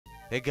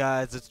Hey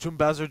guys, it's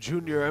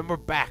ToonBowserJr and we're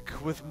back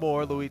with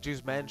more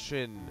Luigi's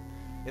Mansion.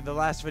 In the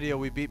last video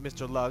we beat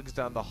Mr. Lugs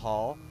down the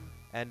hall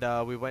and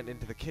we went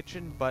into the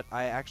kitchen, but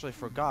I actually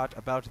forgot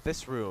about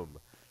this room.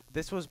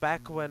 This was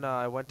back when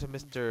I went to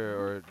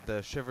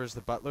the Shivers the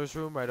Butler's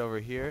room right over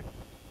here.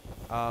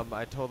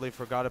 I totally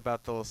forgot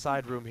about the little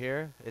side room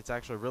here. It's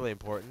actually really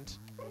important.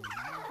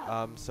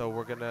 So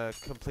we're gonna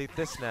complete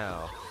this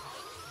now,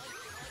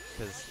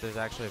 because there's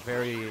actually a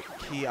very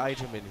key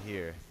item in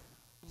here.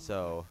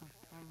 So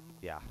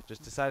yeah,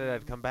 just decided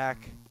I'd come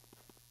back,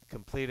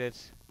 complete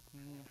it.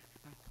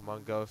 Come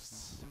on,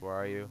 ghosts, where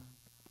are you?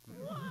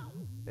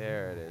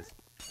 There it is.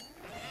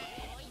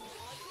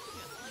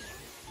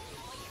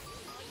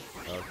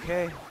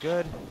 Okay,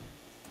 good.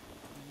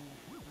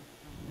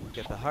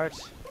 Get the heart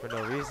for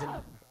no reason.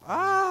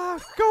 Ah,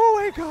 go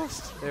away,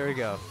 ghost! There we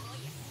go.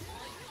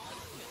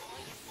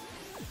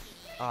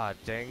 Ah,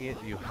 dang it,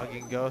 you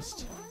hugging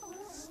ghost.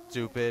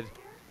 Stupid.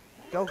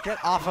 Go get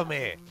off of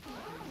me!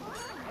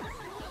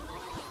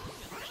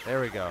 There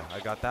we go.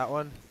 I got that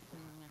one.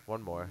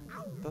 One more.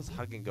 Those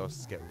hugging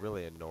ghosts get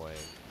really annoying.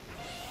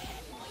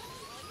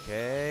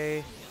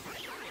 Okay.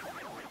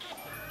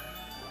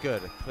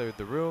 Good. I cleared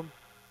the room.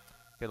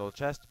 Get a little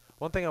chest.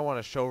 One thing I want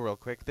to show real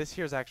quick. This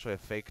here is actually a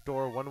fake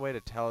door. One way to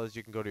tell is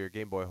you can go to your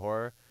Game Boy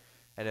Horror.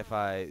 And if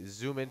I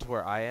zoom into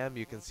where I am,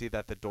 you can see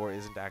that the door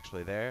isn't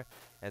actually there.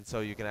 And so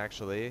you can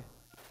actually,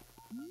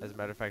 as a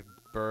matter of fact,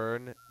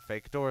 burn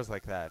fake doors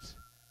like that.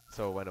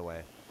 So it went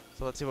away.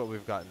 So let's see what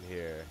we've got in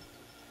here.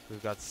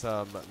 We've got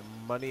some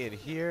money in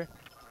here.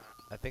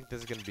 I think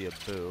this is going to be a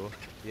boo.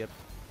 Yep.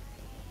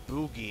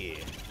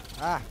 Boogie.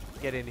 Ah,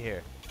 get in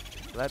here.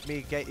 Let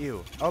me get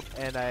you. Oh,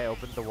 and I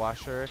opened the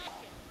washer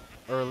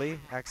early,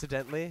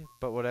 accidentally,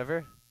 but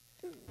whatever.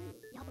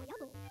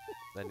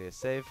 I need to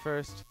save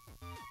first.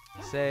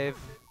 Save.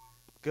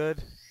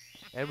 Good.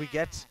 And we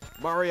get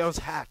Mario's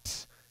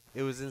hat.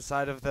 It was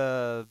inside of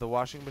the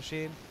washing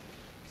machine.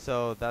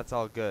 So that's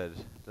all good.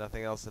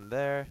 Nothing else in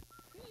there.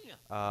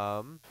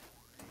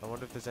 I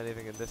wonder if there's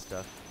anything in this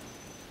stuff.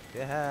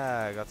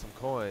 Yeah, I got some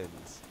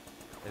coins.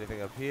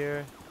 Anything up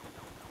here?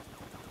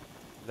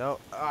 No.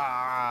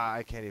 Ah,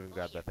 I can't even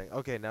grab that thing.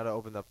 Okay, now to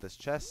open up this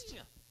chest.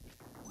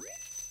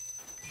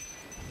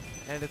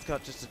 And it's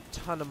got just a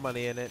ton of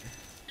money in it.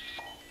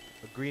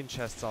 The green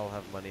chests all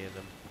have money in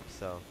them,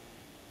 so.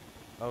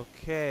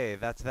 Okay,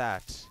 that's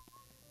that.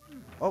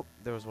 Oh,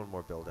 there was one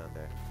more bill down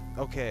there.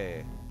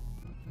 Okay.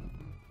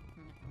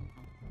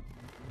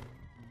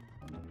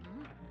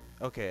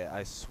 Okay,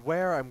 I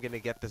swear I'm gonna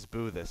get this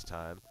boo this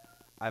time.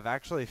 I've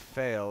actually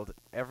failed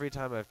every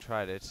time I've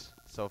tried it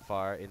so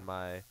far in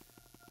my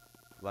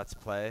Let's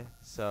Play,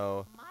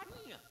 so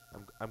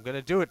I'm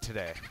gonna do it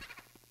today.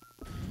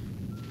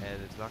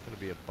 And it's not gonna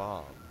be a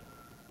bomb.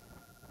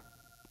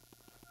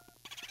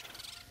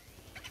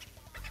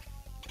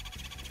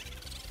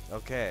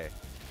 Okay.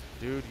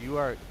 Dude, you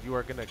are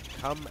gonna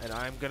come and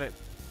I'm gonna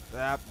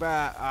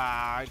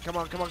come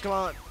on, come on, come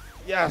on!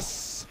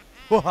 Yes!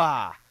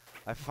 Hoo-ha!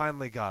 I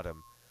finally got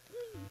him.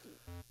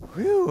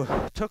 Whew,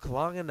 took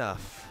long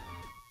enough.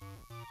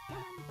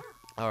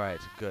 Alright,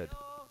 good.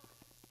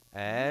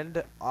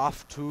 And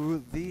off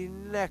to the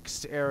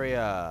next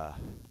area.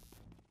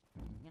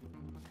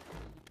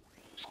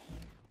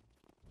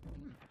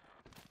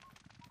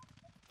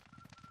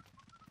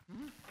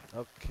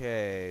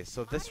 Okay,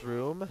 so this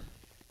room.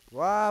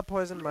 Wow,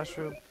 poison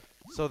mushroom.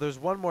 So there's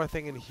one more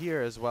thing in here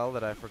as well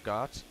that I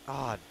forgot.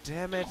 Ah,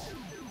 damn it.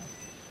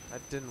 I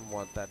didn't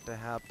want that to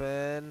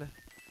happen.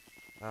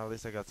 At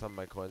least I got some of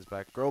my coins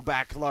back. Grow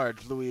back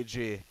large,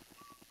 Luigi.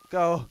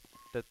 Go.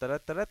 Da da da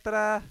da da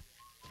da.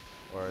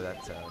 Or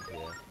that sound,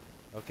 yeah.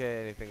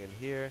 Okay, anything in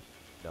here?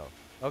 No.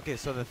 Okay,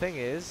 so the thing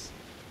is,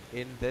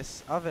 in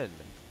this oven,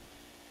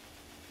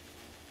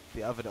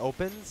 the oven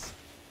opens,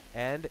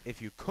 and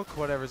if you cook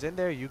whatever's in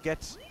there, you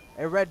get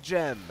a red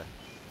gem.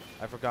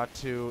 I forgot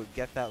to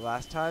get that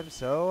last time,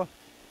 so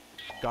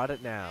got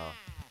it now.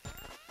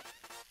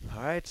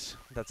 Alright,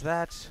 that's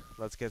that.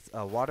 Let's get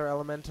a water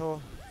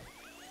elemental.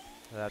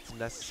 That's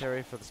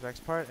necessary for this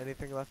next part.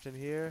 Anything left in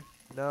here?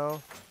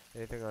 No.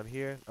 Anything on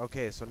here?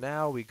 Okay, so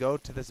now we go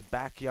to this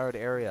backyard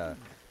area.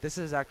 This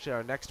is actually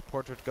our next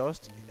portrait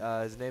ghost.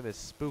 His name is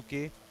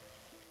Spooky.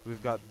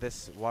 We've got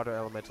this water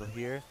elemental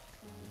here.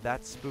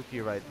 That's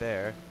Spooky right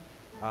there.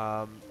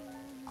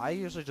 I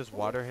usually just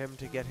water him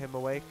to get him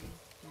awake.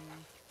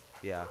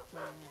 Yeah.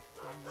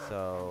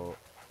 So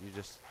you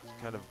just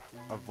kind of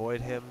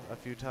avoid him a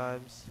few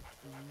times.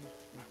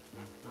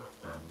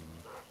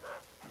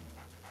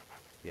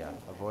 Yeah,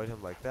 avoid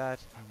him like that.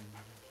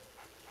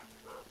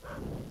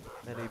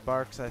 And he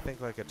barks, I think,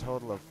 like a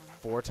total of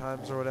 4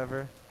 times or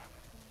whatever.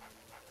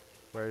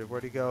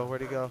 Where'd he go?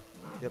 Where'd he go?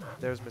 Yep,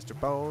 there's Mr.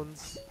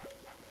 Bones.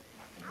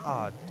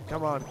 Aw,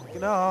 come on.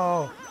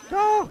 No!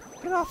 Go!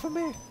 Get off of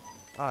me!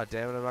 Aw,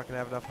 damn it, I'm not gonna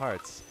have enough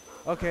hearts.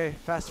 Okay,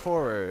 fast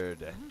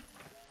forward.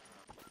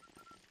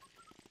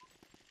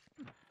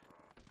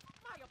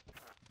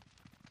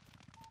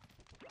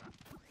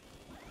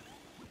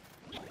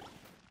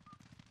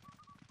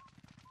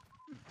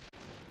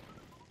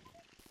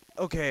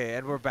 Okay,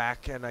 and we're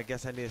back, and I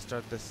guess I need to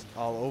start this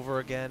all over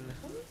again,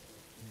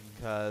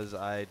 because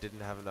I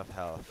didn't have enough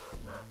health,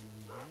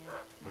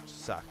 which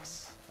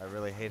sucks. I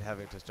really hate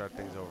having to start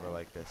things over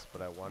like this,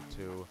 but I want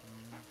to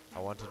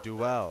do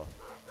well.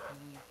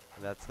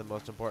 And that's the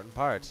most important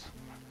part.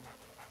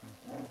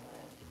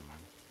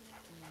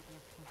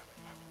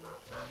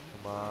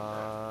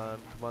 Come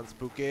on,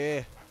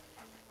 Spooky.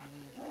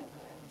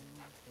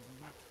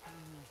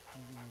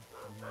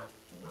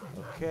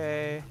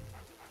 Okay.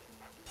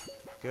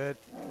 Good.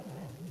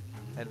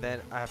 And then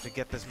I have to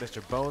get this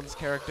Mr. Bones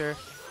character.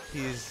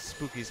 He's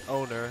Spooky's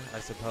owner, I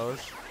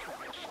suppose.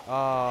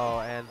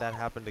 Oh, and that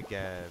happened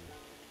again.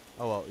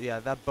 Oh, well,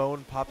 yeah, that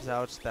bone pops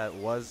out. That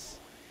was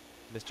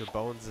Mr.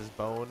 Bones'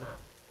 bone.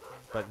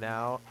 But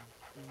now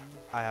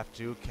I have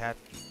to catch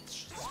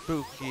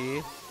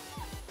Spooky.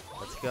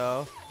 Let's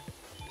go.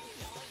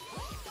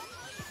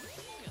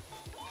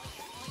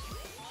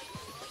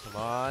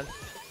 Come on.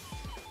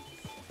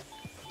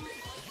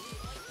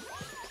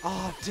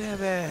 Oh,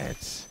 damn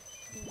it.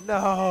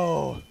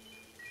 No.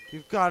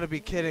 You've got to be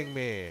kidding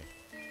me.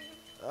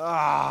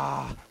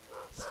 Ah.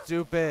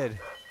 Stupid.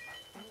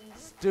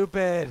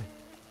 Stupid.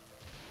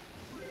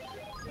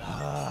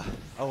 Oh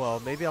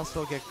well, maybe I'll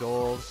still get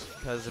gold,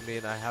 because, I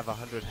mean, I have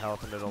 100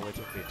 health and it only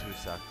took me 2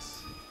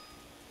 sucks.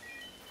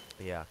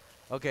 Yeah.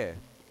 Okay.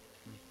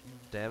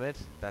 Damn it.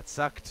 That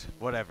sucked.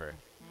 Whatever.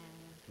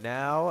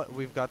 Now,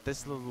 we've got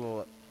this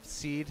little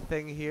seed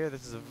thing here.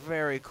 This is a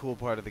very cool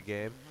part of the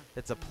game.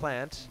 It's a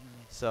plant.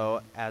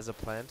 So, as a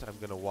plant, I'm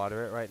going to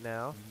water it right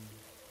now.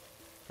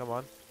 Come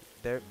on.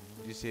 There.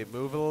 You see it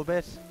move a little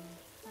bit?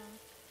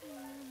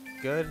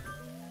 Good.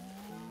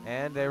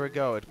 And there we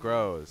go. It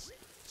grows.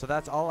 So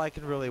that's all I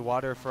can really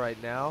water for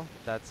right now.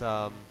 That's,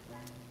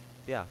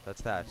 yeah,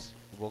 that's that.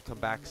 We'll come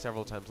back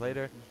several times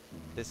later.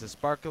 This is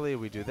Sparkly.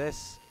 We do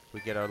this.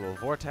 We get our little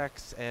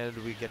vortex, and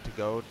we get to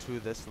go to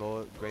this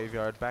little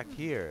graveyard back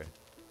here.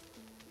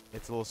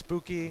 It's a little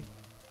spooky,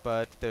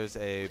 but there's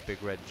a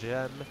big red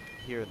gem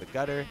here in the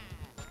gutter.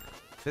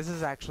 This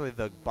is actually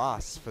the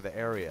boss for the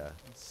area,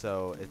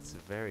 so it's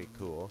very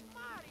cool.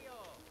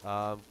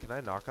 Can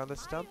I knock on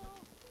this stump?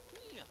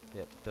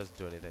 Yep, doesn't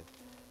do anything.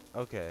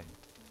 Okay.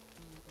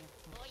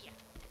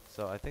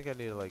 So I think I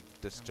need to, like,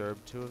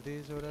 disturb 2 of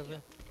these or whatever.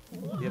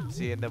 Yep,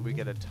 see, and then we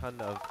get a ton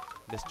of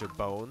Mr.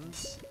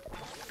 Bones.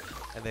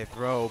 And they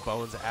throw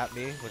bones at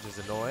me, which is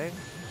annoying.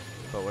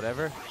 But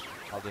whatever.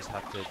 I'll just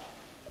have to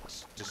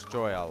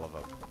destroy all of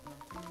them.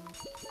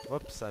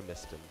 Whoops, I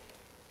missed him.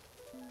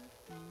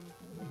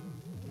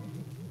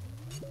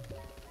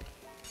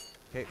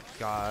 Okay,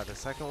 got a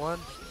second one.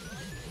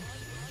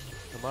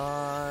 Come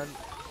on.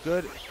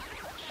 Good.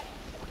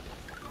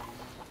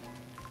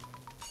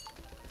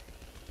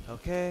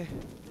 Okay.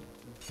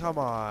 Come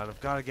on, I've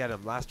got to get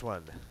him. Last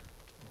one.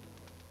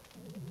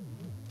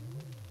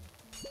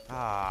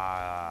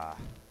 Ah.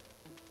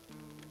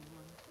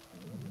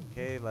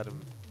 Okay, let him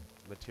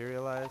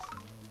materialize.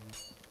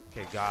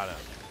 Okay, got him.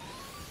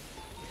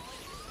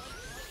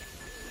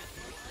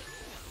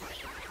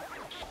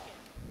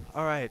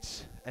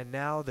 Alright, and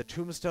now the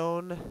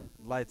tombstone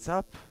lights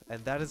up,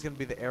 and that is going to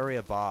be the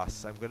area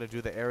boss. I'm going to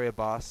do the area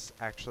boss,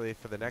 actually,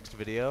 for the next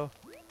video.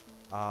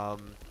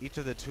 Each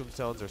of the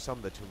tombstones, or some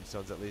of the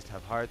tombstones at least,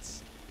 have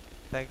hearts.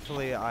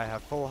 Thankfully, I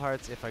have full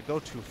hearts. If I go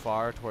too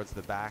far towards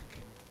the back,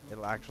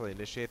 it'll actually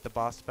initiate the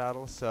boss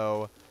battle.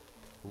 So,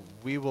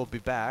 we will be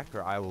back,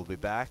 or I will be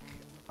back,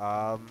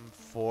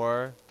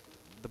 for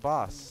the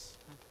boss,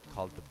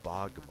 called the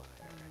Bogmire.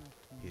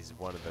 He's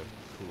one of the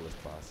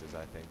coolest bosses,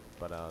 I think.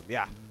 But,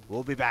 yeah,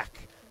 we'll be back.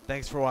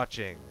 Thanks for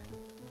watching.